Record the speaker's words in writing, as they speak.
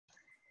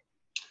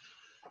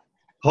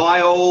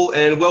Hi all,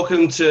 and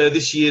welcome to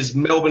this year's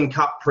Melbourne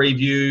Cup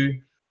Preview.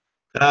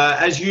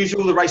 As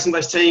usual, the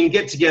Racing-based team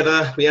get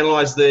together. We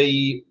analyse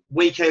the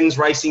weekend's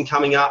racing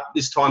coming up.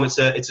 This time it's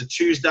a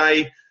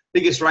Tuesday,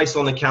 biggest race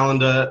on the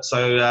calendar.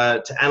 So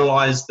to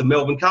analyse the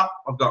Melbourne Cup,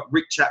 I've got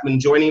Rick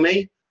Chapman joining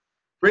me.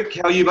 Rick,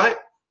 how are you, mate?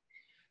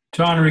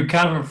 Trying to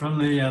recover from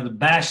the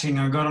bashing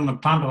I got on the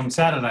punt on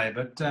Saturday,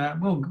 but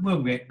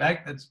we'll get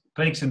back. That's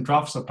peaks and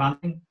troughs of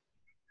punting.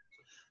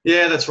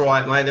 Yeah, that's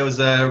right, mate. There was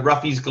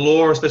roughies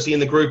galore, especially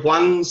in the Group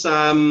 1s.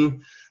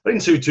 I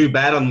didn't do too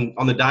bad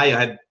on the day. I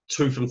had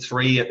 2 from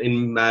 3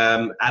 in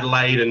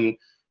Adelaide and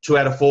 2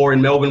 out of 4 in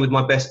Melbourne with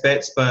my best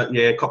bets. But,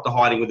 yeah, copped the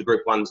hiding with the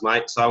Group 1s,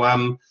 mate. So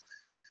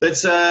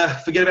let's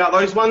forget about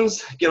those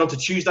ones, get on to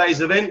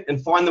Tuesday's event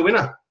and find the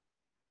winner.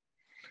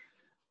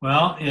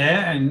 Well,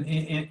 yeah, and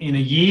in a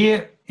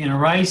year, in a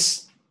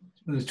race,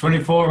 there's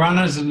 24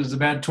 runners and there's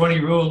about 20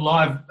 real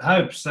live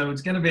hopes. So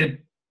it's going to be a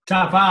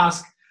tough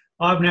ask.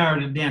 I've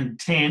narrowed it down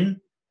to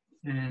 10,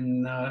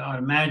 and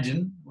I'd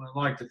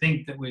like to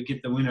think that we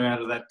get the winner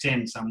out of that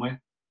 10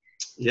 somewhere.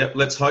 Yep,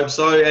 let's hope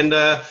so. And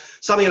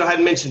something that I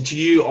hadn't mentioned to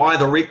you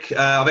either, Rick,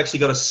 I've actually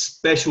got a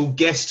special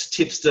guest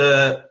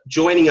tipster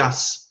joining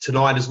us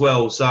tonight as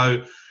well.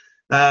 So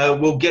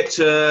we'll get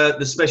to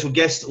the special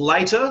guest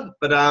later.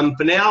 But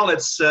for now,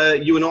 let's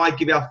you and I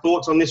give our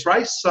thoughts on this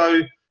race.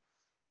 So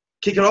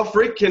kick it off,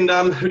 Rick, and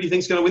who do you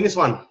think is going to win this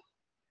one?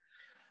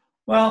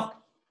 Well,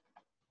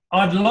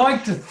 I'd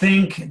like to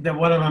think that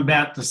what I'm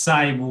about to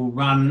say will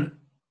run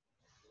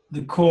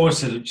the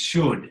course that it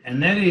should,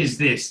 and that is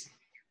this.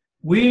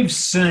 We've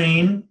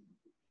seen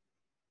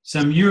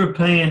some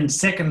European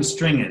second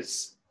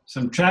stringers,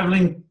 some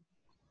travelling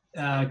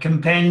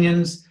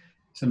companions,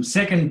 some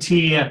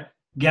second-tier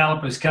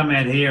gallopers come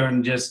out here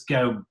and just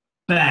go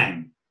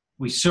bang.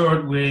 We saw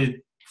it with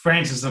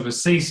Francis of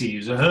Assisi,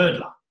 who's a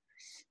hurdler.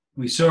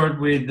 We saw it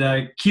with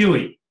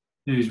Kiwi,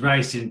 who's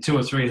raced in 2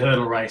 or 3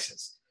 hurdle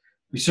races.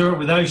 We saw it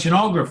with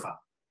Oceanographer.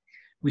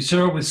 We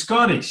saw it with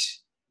Scottish.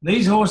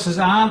 These horses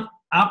aren't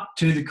up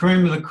to the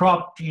cream of the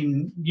crop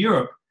in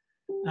Europe,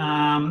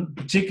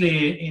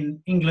 particularly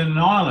in England and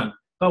Ireland.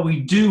 But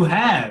we do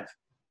have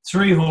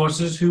 3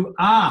 horses who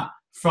are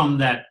from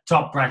that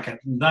top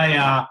bracket. And they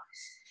are,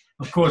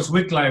 of course,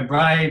 Wicklow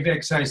Brave,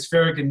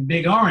 Exospheric and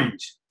Big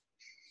Orange.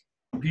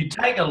 If you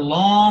take a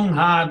long,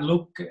 hard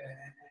look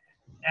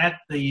at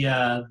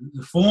the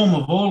form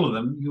of all of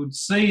them, you would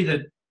see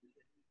that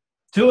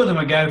 2 of them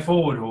are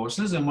go-forward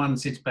horses and 1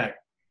 sits back.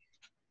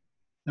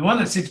 The one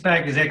that sits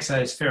back is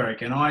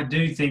Exospheric, and I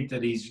do think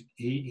that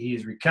he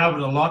has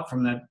recovered a lot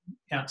from that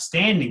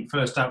outstanding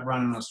first-up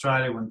run in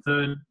Australia, won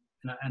third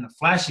and a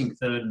flashing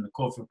third in the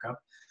Caulfield Cup.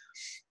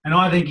 And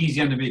I think he's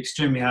going to be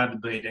extremely hard to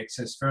beat,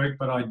 Exospheric,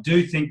 but I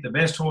do think the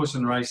best horse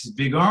in the race is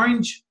Big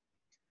Orange.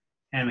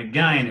 And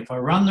again, if I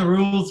run the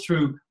rule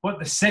through what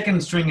the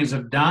second stringers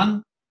have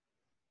done,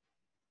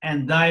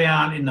 and they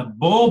aren't in the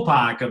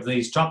ballpark of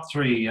these top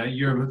 3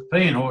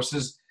 European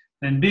horses,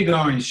 then Big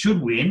Orange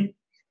should win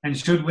and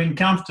should win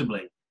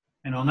comfortably.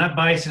 And on that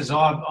basis,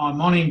 I'm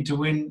on him to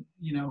win,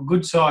 a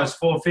good-sized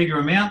 4-figure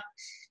amount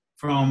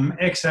from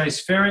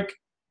Exospheric.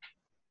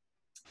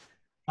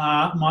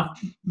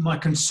 My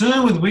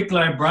concern with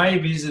Wicklow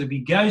Brave is that if he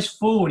goes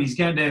forward, he's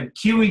going to have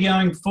Kiwi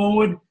going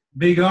forward.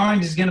 Big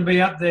Orange is going to be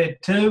up there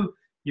too.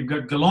 You've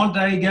got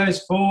Galante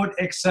goes forward.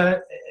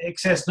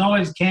 Excess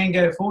Knowledge can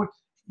go forward.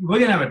 We're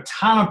going to have a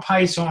ton of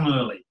pace on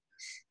early,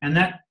 and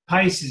that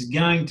pace is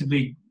going to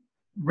be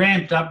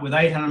ramped up with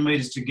 800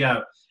 metres to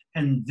go.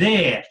 And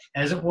there,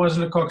 as it was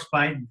in the Cox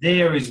Plate,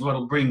 there is what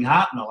will bring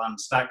Hartnell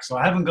unstuck. So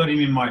I haven't got him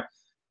in my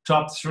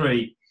top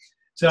 3.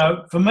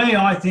 So for me,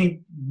 I think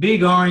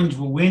Big Orange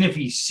will win if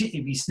he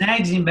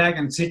snags him back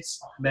and sits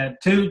about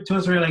 2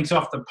 or 3 lengths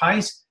off the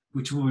pace,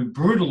 which will be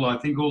brutal, I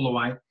think, all the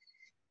way.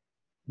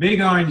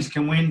 Big Orange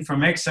can win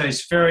from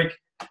Exospheric,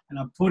 and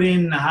I put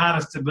in the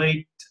hardest to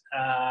beat.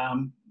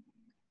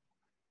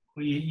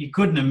 You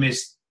couldn't have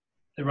missed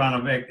the run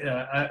of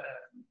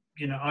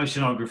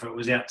Oceanographer. It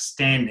was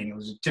outstanding. It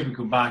was a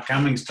typical Bar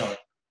Cummings type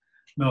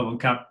Melbourne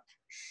Cup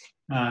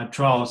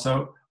trial.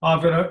 So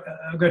I've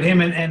got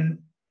him and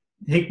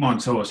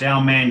Hickmont's horse,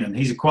 Al Mandan.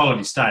 He's a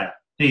quality stayer.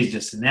 He's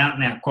just an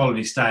out-and-out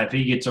quality stayer. If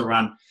he gets a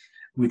run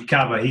with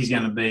cover, he's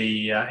going to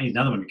be he's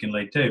another one who can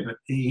lead too, but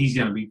he's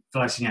going to be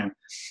flashing home.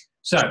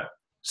 So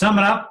sum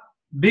it up.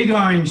 Big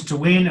Orange to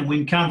win and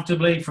win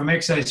comfortably from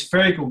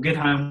Exospheric will get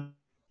home.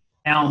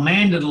 Al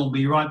Mandan will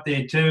be right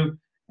there too.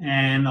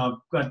 And I've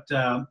got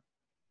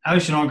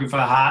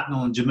Oceanographer,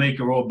 Hartnell and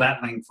Jamaica all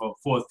battling for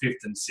 4th, 5th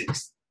and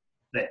 6th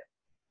there.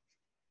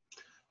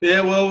 Yeah,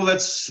 well,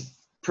 that's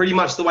pretty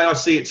much the way I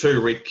see it too,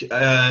 Rick.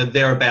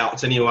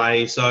 Thereabouts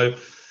anyway. So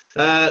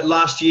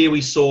last year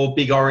we saw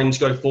Big Orange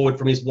go forward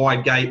from his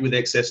wide gate with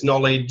Excess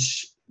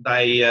Knowledge.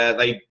 They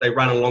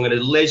run along at a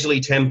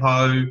leisurely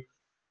tempo.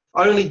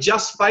 Only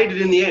just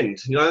faded in the end.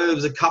 There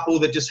was a couple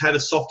that just had a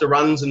softer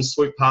runs and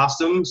swooped past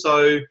them.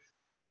 So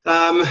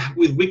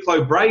with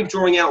Wicklow Brave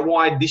drawing out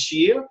wide this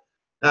year,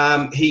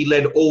 he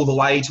led all the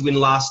way to win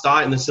last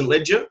start in the St.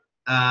 Leger.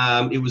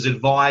 It was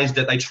advised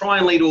that they try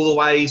and lead all the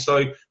way.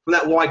 So from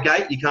that wide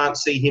gate, you can't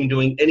see him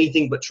doing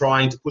anything but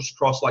trying to push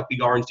across like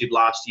Big Orange did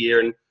last year.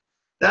 And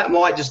that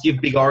might just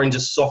give Big Orange a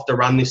softer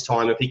run this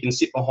time if he can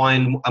sit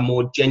behind a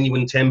more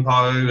genuine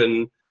tempo.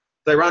 And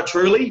they run it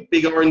truly.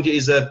 Big Orange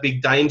is a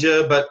big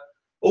danger, but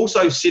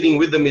also sitting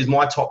with them is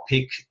my top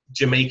pick,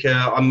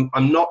 Jamaica.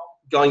 I'm not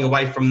going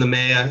away from the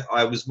mare.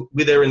 I was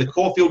with her in the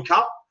Caulfield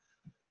Cup.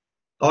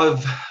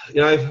 I've,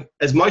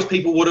 as most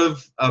people would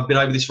have, I've been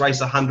over this race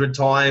 100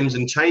 times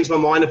and changed my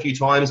mind a few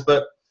times,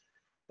 but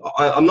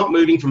I'm not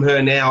moving from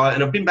her now.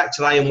 And I've been back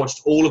today and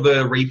watched all of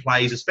her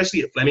replays,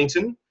 especially at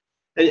Flemington.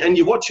 And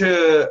you watch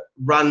her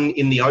run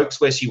in the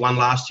Oaks where she won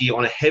last year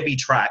on a heavy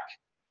track.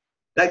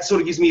 That sort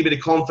of gives me a bit of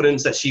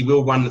confidence that she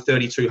will run the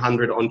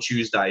 3,200 on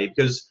Tuesday,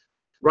 because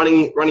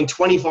running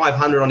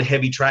 2,500 on a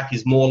heavy track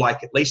is more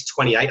like at least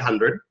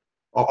 2,800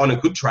 on a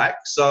good track.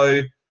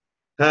 So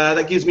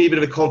that gives me a bit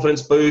of a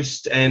confidence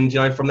boost. And,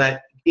 from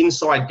that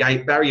inside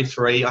gate, barrier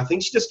 3, I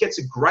think she just gets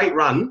a great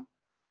run.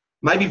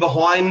 Maybe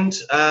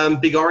behind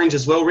Big Orange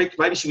as well, Rick.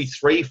 Maybe she'll be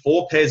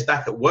 3-4 pairs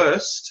back at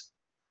worst.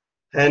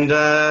 And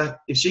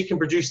if she can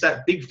produce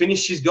that big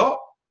finish she's got,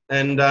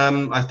 and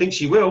I think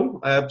she will,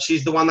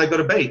 she's the one they've got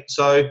to beat.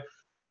 So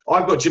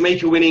I've got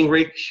Jamaica winning,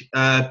 Rick.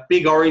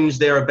 Big Orange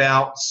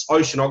thereabouts.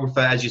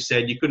 Oceanographer, as you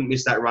said, you couldn't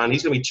miss that run.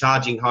 He's going to be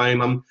charging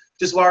home. I'm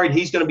just worried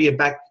he's going to be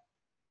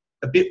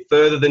a bit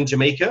further than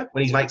Jamaica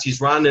when he makes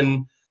his run,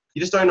 and you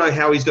just don't know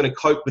how he's going to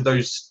cope with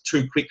those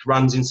 2 quick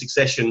runs in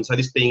succession, so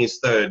this being his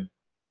third.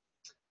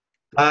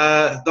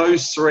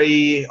 Those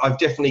 3 I've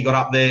definitely got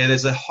up there.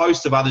 There's a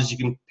host of others you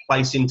can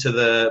place into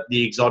the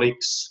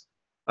exotics.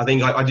 I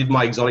think I did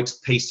my exotics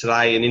piece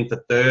today, and in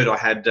for third I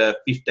had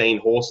 15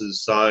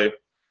 horses. So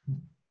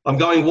I'm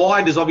going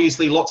wide. There's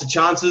obviously lots of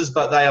chances,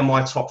 but they are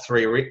my top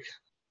 3, Rick.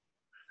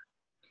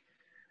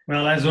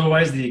 Well, as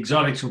always, the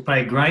exotics will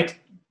pay great.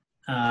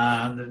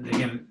 They're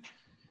going to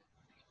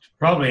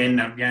probably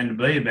end up going to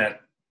be about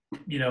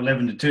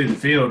 11-2 the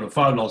field, or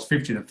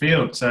 $5.50 the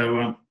field.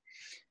 So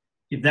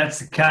if that's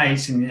the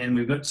case, and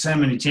we've got so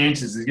many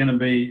chances, there's going to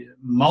be a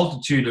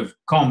multitude of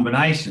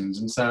combinations.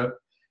 And so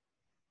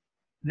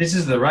this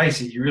is the race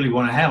that you really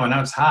want to have. I know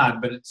it's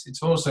hard, but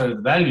it's also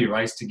the value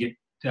race to get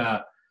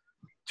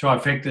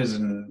trifectas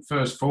and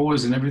first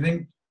fours and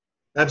everything.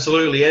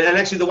 Absolutely. And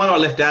actually the one I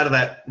left out of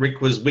that,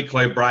 Rick, was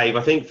Wicklow Brave.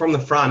 I think from the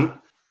front,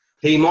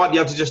 he might be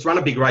able to just run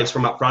a big race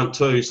from up front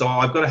too. So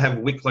I've got to have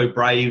Wicklow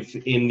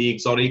Brave in the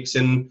exotics,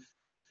 and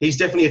he's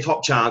definitely a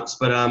top chance.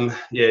 But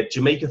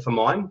Jamaica for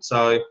mine.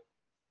 So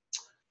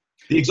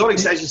the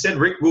exotics, as you said,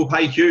 Rick, will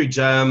pay huge.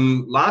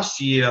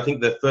 Last year, I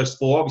think the first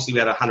 4, obviously we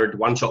had 100 to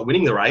 1 shot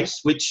winning the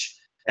race, which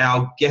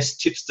our guest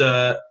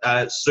tipster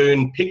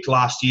soon picked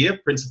last year,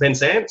 Prince of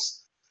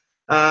Penzance.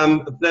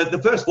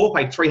 The first 4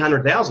 paid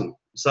 300,000.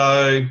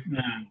 So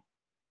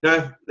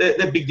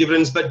they're big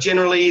dividends, but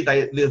generally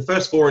the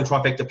first 4 in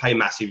trifecta pay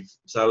massive.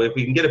 So if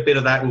we can get a bit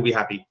of that, we'll be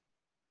happy.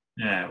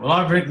 Yeah, well,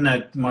 I've written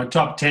my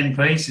top 10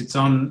 piece. It's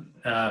on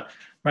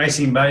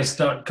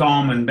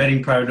racingbase.com and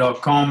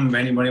bettingpro.com if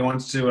anybody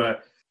wants to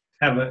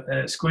have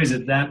a squeeze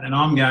at that. And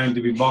I'm going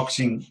to be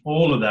boxing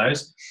all of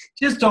those.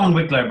 Just on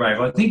Wicklow Brave,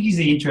 I think he's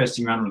the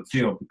interesting runner of the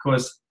field,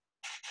 because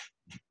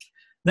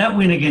that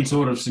win against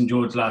Order of St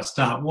George last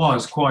start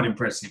was quite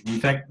impressive. In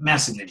fact,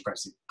 massively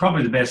impressive.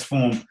 Probably the best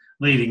form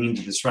leading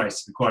into this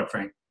race, to be quite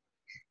frank.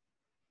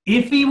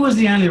 If he was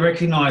the only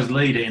recognised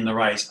leader in the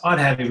race, I'd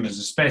have him as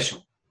a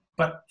special.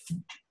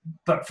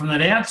 But from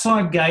that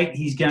outside gate,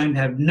 he's going to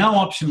have no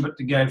option but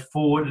to go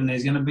forward, and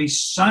there's going to be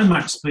so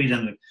much speed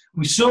under it.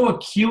 We saw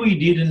what Kiwi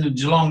did in the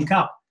Geelong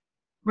Cup.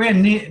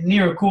 Ran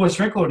near a course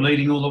record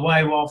leading all the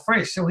way while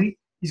fresh. So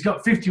he's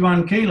got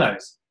 51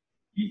 kilos.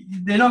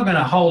 They're not going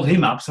to hold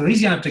him up, so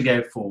he's going to have to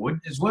go forward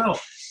as well.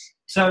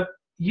 So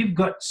you've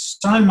got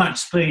so much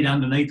speed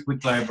underneath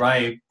Wicklow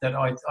Brave that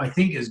I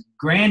think, as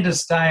grand a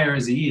stayer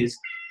as he is,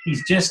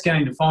 he's just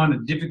going to find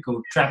it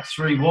difficult trap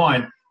 3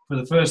 wide for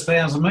the first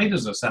 1,000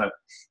 metres or so.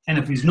 And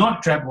if he's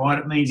not trapped wide,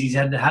 it means he's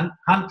had to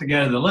hunt to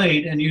go to the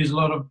lead and use a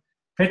lot of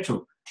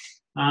petrol.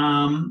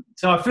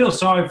 So I feel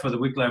sorry for the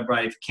Wicklow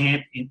Brave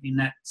camp in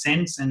that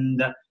sense.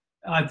 And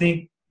I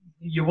think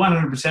you're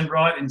 100%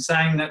 right in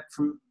saying that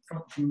from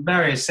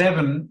barrier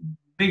 7,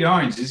 Big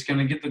Orange is going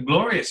to get the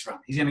glorious run.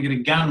 He's going to get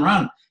a gun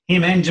run.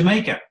 Him and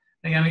Jamaica,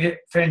 they're going to get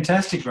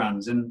fantastic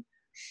runs. And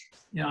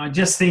I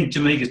just think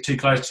Jamaica's too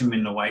close to him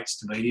in the weights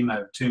to beat him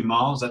over 2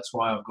 miles. That's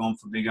why I've gone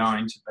for Big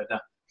Orange. But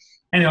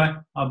anyway,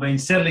 I've been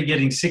steadily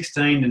getting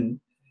 $16 and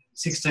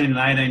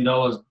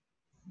 $18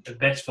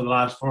 bets for the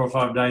last 4 or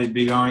 5 days,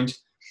 Big Orange.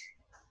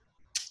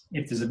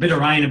 If there's a bit of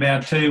rain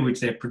about too, which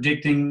they're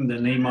predicting,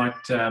 then he might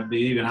be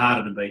even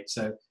harder to beat.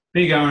 So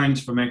Big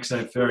Orange from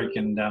Exoferric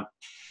and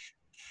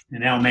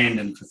Al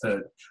Mandan for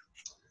third.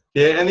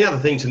 Yeah, and the other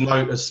thing to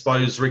note, I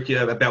suppose, Ricky,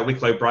 about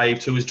Wicklow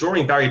Brave too, is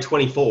during barrier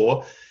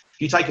 24,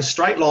 if you take a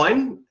straight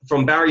line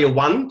from barrier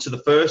 1 to the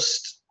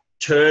first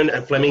turn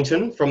at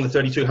Flemington from the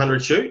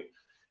 3,200 chute,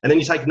 and then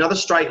you take another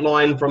straight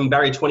line from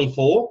barrier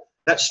 24,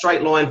 that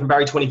straight line from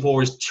barrier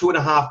 24 is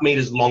 2.5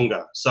 metres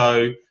longer.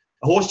 So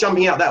a horse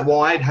jumping out that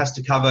wide has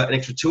to cover an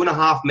extra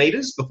 2.5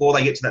 metres before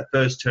they get to that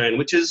first turn,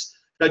 which is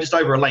just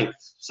over a length.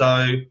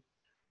 So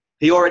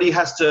he already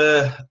has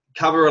to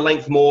cover a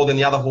length more than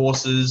the other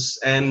horses.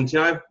 And,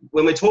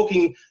 when we're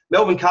talking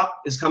Melbourne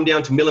Cup has come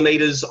down to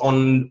millimetres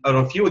on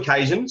a few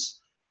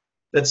occasions.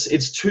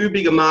 It's too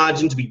big a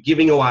margin to be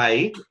giving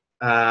away.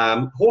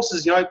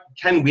 Horses,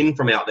 can win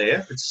from out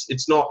there.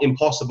 It's not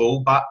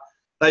impossible, but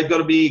they've got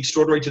to be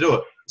extraordinary to do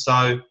it.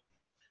 So,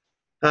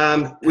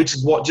 which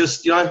is what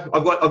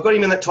I've got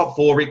him in that top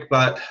 4, Rick,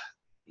 but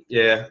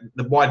yeah,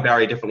 the wide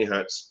barrier definitely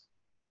hurts.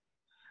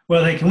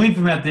 Well, they can win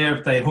from out there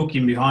if they hook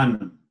in behind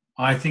them.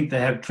 I think they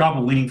have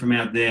trouble winning from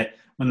out there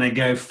when they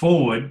go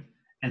forward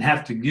and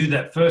have to do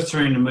that first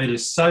 300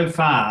 metres so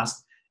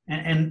fast.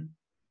 And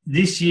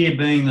this year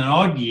being an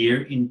odd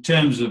year in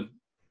terms of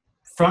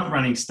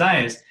front-running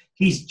stayers,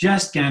 he's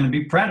just going to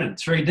be pratted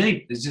 3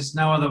 deep. There's just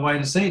no other way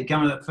to see it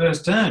coming to that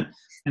first turn.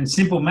 And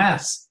simple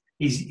maths,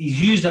 he's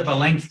used up a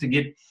length to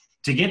get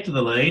to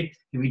the lead.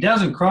 If he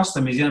doesn't cross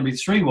them, he's going to be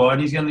 3 wide.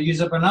 He's going to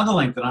use up another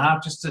length and a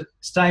half just to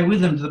stay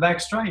with them to the back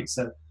straight.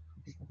 So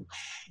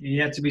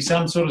you have to be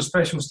some sort of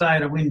special stayer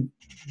to win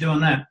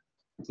doing that.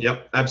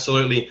 Yep,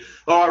 absolutely.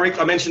 All right, Rick,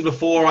 I mentioned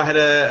before I had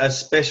a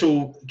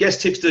special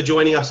guest tipster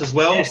joining us as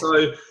well. Yes.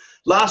 So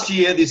last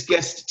year, this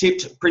guest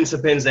tipped Prince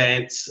of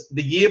Penzance.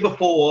 The year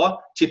before,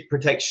 tipped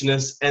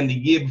Protectionist. And the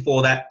year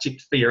before that,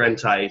 tipped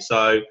Fiorente.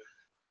 So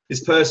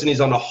this person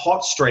is on a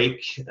hot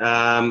streak.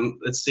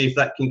 Let's see if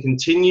that can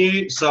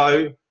continue.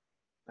 So,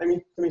 Amy,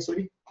 come here,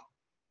 sweetie.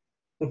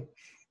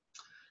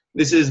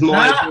 This is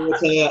my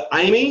daughter,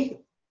 Amy.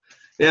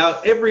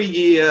 Now, every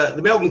year,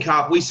 the Melbourne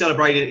Cup, we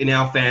celebrate it in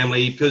our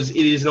family because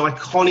it is an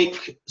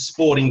iconic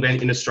sporting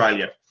event in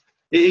Australia.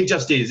 It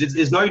just is.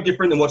 It's no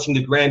different than watching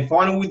the grand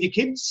final with your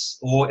kids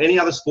or any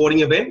other sporting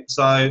event.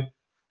 So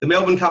the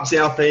Melbourne Cup's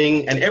our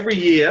thing, and every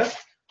year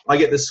I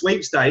get the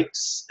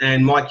sweepstakes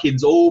and my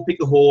kids all pick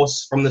the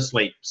horse from the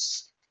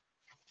sweeps.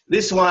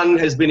 This one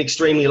has been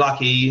extremely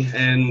lucky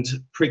and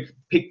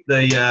picked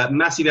the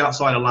massive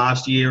outsider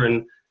last year.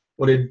 And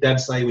what did Dad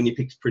say when you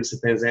picked Prince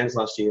of Penzance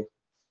last year?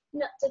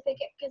 Not to pick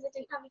it because it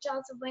didn't have a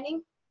chance of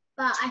winning,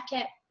 but I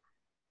kept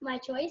my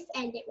choice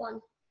and it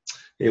won.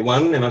 It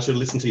won, and I should have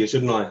listened to you,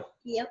 shouldn't I?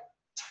 Yep.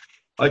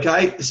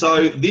 Okay,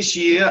 so this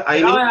year,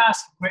 Amy...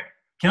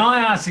 Can I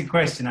ask a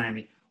question,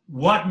 Amy?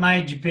 What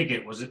made you pick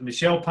it? Was it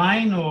Michelle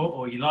Payne,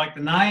 or you like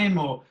the name,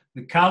 or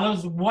the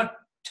colours? What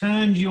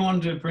turned you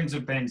on to Prince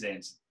of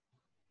Penzance?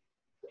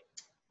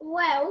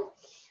 Well,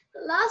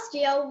 last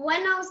year,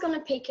 when I was going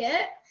to pick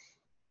it,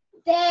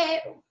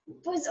 there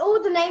was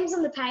all the names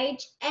on the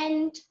page,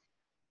 and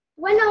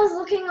when I was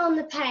looking on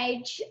the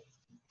page,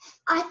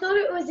 I thought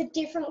it was a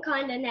different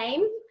kind of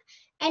name,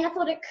 and I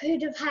thought it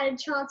could have had a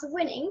chance of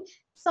winning,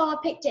 so I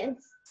picked it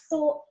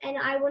and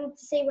I wanted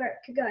to see where it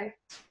could go.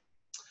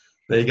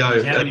 There you go.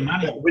 Did you have any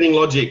money? Winning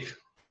logic.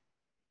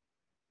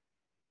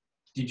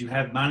 Did you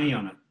have money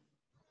on it?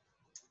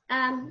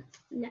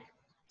 No.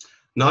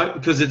 No,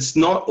 because it's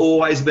not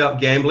always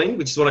about gambling,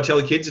 which is what I tell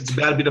the kids. It's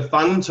about a bit of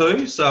fun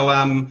too. So,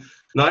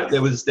 no,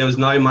 there was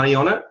no money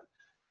on it.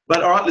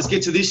 But all right, let's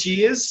get to this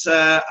year's.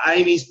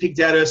 Amy's picked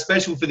out her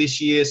special for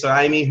this year. So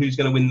Amy, who's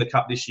going to win the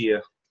cup this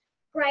year?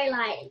 Grey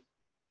Lion.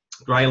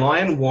 Grey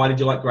Lion. Why did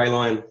you like Grey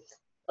Lion?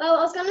 Well,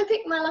 I was going to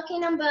pick my lucky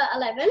number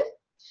 11,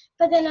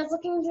 but then I was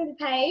looking through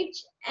the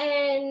page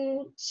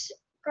and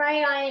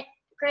Grey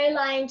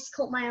Lion just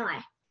caught my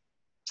eye.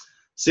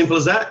 Simple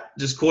as that.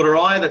 Just caught her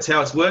eye. That's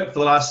how it's worked for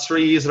the last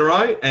 3 years in a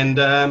row.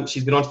 And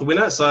she's been on to the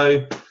winner.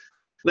 So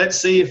let's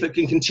see if it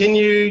can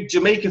continue.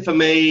 Jamaica for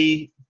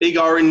me, Big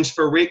Orange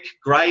for Rick,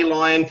 Grey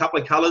Lion, couple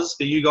of colours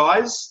for you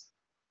guys.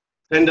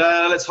 And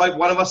let's hope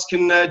one of us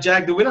can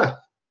jag the winner.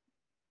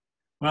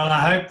 Well, I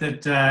hope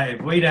that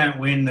if we don't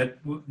win, that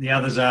the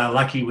others are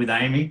lucky with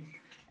Amy.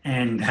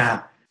 And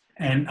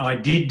I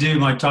did do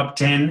my top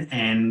 10,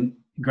 and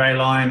Grey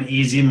Lion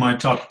is in my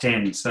top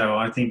 10. So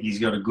I think he's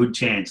got a good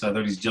chance. I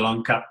thought his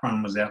Geelong Cup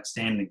run was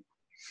outstanding.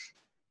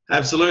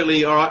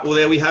 Absolutely. All right. Well,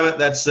 there we have it.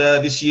 That's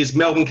this year's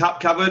Melbourne Cup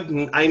covered.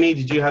 And Amy,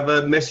 did you have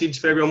a message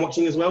for everyone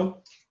watching as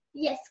well?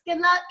 Yes. Good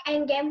luck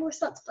and gamble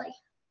responsibly.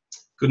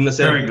 Goodness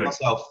out of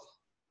myself.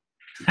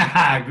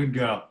 Good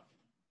girl.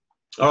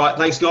 All right.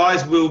 Thanks,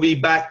 guys. We'll be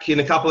back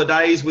in a couple of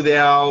days with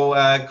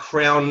our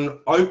Crown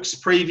Oaks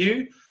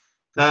preview.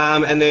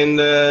 And then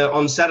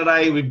on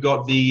Saturday, we've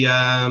got the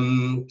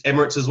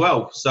Emirates as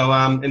well. So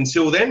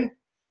until then,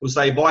 we'll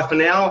say bye for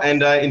now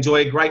and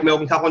enjoy a great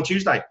Melbourne Cup on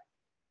Tuesday.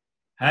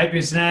 Hope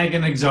you snag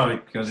an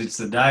exotic because it's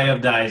the day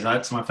of days.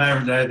 It's my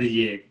favourite day of the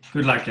year.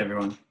 Good luck,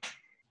 everyone.